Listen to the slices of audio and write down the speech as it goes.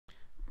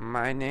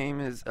My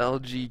name is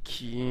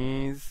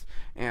LGKeiz,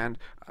 and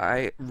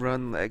I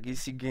run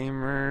Legacy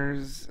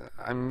Gamers.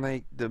 I'm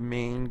like the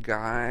main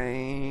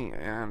guy,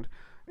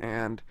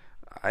 and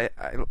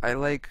I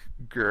like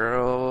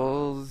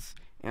girls,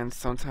 and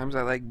sometimes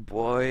I like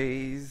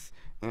boys,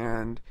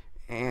 and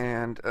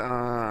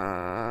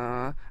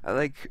I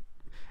like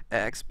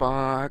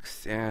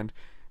Xbox and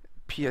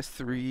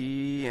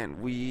PS3 and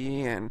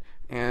Wii,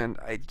 and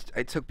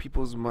I took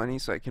people's money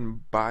so I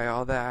can buy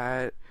all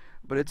that.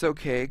 But it's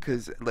okay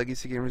because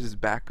Legacy Gamers is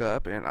back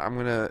up, and I'm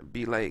gonna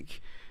be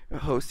like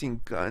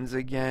hosting guns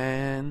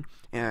again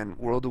and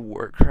World of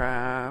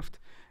Warcraft,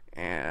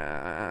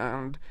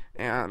 and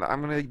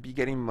I'm gonna be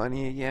getting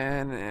money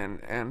again,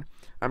 and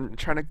I'm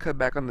trying to cut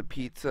back on the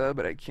pizza,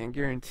 but I can't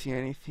guarantee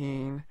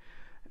anything.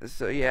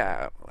 So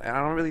yeah, and I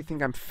don't really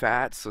think I'm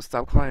fat, so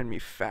stop calling me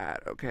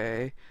fat,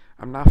 okay?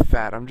 I'm not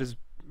fat, I'm just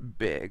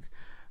big.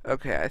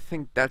 Okay, I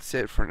think that's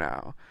it for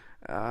now.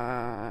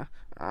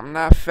 I'm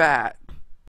not fat.